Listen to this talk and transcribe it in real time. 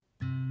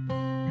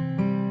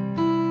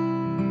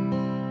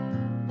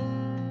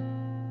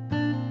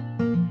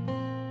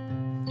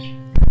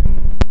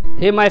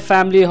Hey my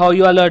family, how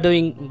you all are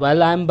doing?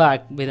 Well, I'm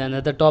back with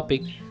another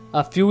topic,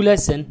 a few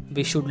lessons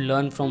we should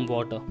learn from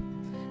water.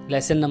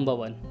 Lesson number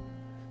 1.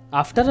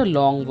 After a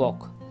long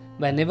walk,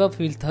 whenever we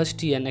feel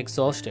thirsty and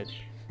exhausted,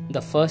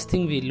 the first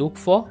thing we look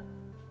for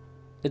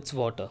it's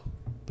water,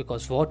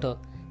 because water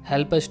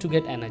helps us to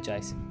get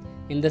energized.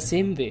 In the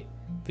same way,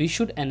 we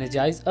should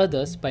energize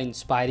others by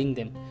inspiring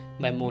them,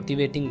 by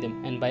motivating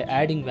them, and by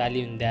adding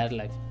value in their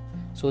life,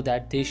 so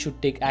that they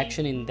should take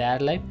action in their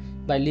life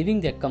by leaving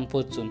their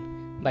comfort zone,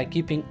 by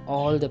keeping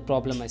all the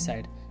problem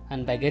aside,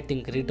 and by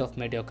getting rid of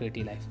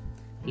mediocrity life.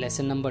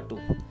 Lesson number 2.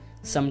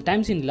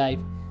 Sometimes in life,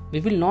 we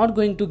will not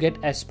going to get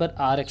as per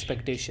our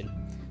expectation.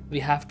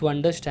 We have to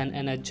understand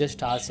and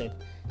adjust ourselves.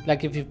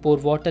 Like if you pour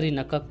water in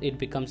a cup, it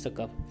becomes the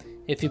cup.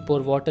 If you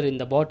pour water in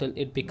the bottle,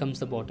 it becomes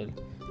the bottle.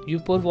 You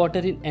pour water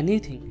in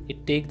anything,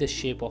 it takes the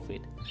shape of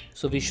it.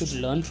 So we should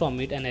learn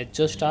from it and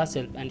adjust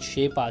ourselves and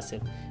shape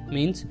ourselves.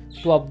 Means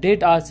to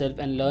update ourselves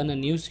and learn a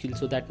new skill,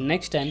 so that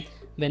next time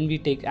when we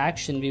take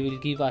action, we will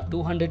give our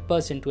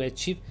 200% to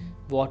achieve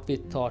what we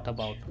thought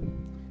about.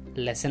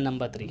 Lesson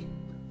number 3.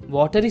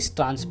 Water is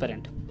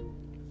transparent.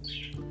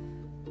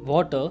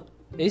 Water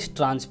is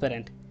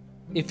transparent.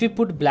 If we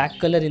put black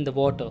color in the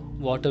water,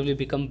 water will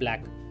become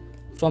black.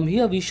 From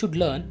here we should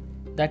learn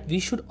that we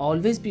should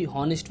always be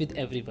honest with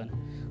everyone.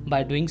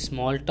 By doing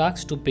small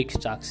tasks to big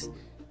tasks,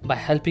 by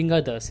helping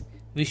others,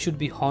 we should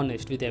be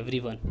honest with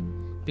everyone.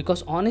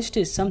 Because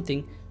honesty is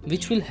something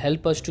which will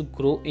help us to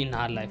grow in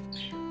our life.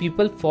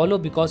 People follow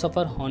because of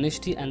our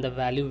honesty and the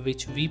value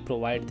which we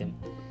provide them.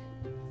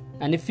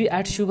 And if we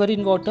add sugar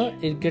in water,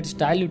 it gets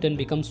diluted and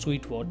becomes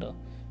sweet water.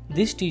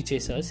 This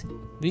teaches us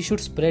we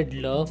should spread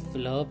love,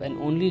 and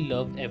only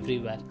love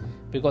everywhere.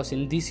 Because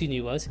in this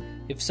universe,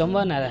 if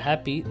someone are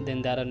happy,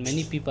 then there are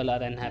many people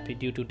are unhappy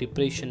due to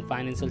depression,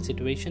 financial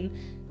situation,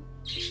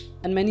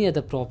 and many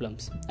other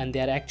problems. And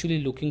they are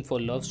actually looking for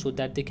love so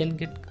that they can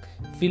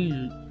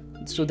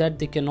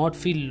cannot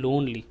feel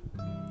lonely.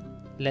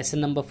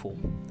 Lesson number 4.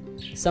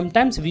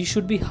 Sometimes we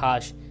should be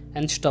harsh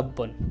and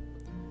stubborn,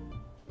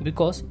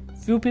 because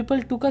few people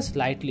took us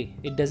lightly.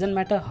 It doesn't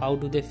matter how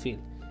do they feel,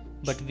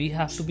 but we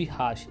have to be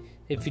harsh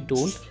if we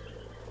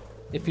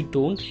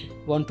don't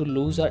want to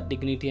lose our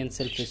dignity and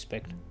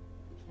self-respect.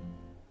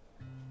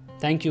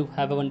 Thank you.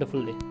 Have a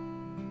wonderful day.